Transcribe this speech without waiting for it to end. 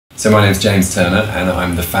So my name's James Turner and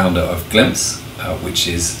I'm the founder of Glimpse, which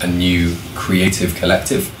is a new creative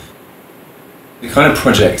collective. The kind of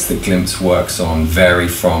projects that Glimpse works on vary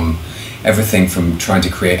from everything from trying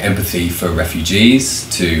to create empathy for refugees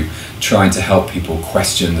to trying to help people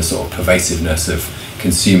question the sort of pervasiveness of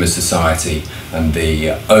consumer society and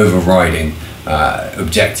the overriding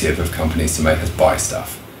objective of companies to make us buy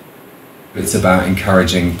stuff. It's about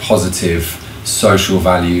encouraging positive social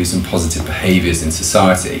values and positive behaviours in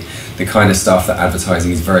society, the kind of stuff that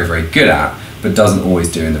advertising is very, very good at, but doesn't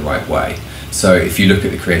always do in the right way. So if you look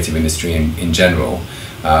at the creative industry in general,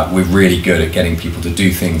 we're really good at getting people to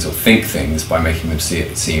do things or think things by making them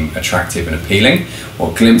seem attractive and appealing.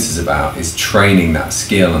 What Glimpse is about is training that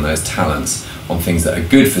skill and those talents on things that are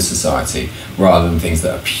good for society rather than things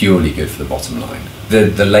that are purely good for the bottom line.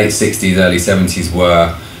 The late 60s, early 70s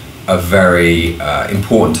were a very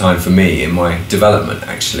important time for me in my development,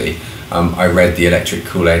 actually. I read the electric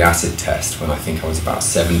Kool-Aid acid test when I think I was about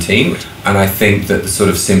 17, and I think that the sort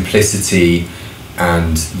of simplicity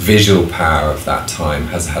and visual power of that time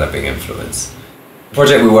has had a big influence. The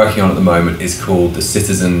project we're working on at the moment is called the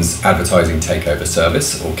Citizens Advertising Takeover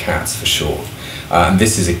Service, or CATS for short. And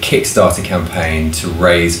this is a Kickstarter campaign to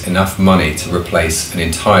raise enough money to replace an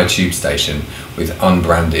entire tube station with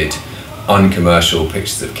unbranded, uncommercial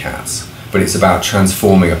pictures of cats. But it's about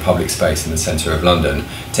transforming a public space in the centre of London,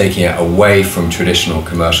 taking it away from traditional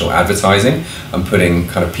commercial advertising and putting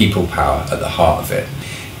kind of people power at the heart of it.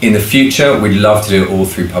 In the future, we'd love to do it all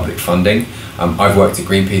through public funding. I've worked at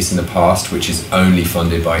Greenpeace in the past, which is only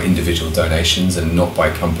funded by individual donations and not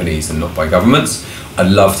by companies and not by governments.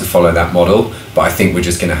 I'd love to follow that model, but I think we're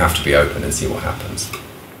just going to have to be open and see what happens.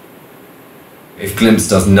 If Glimpse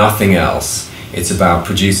does nothing else, it's about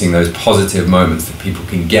producing those positive moments that people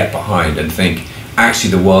can get behind and think, actually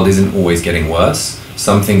the world isn't always getting worse,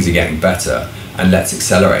 some things are getting better, and let's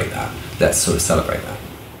accelerate that. Let's sort of celebrate that.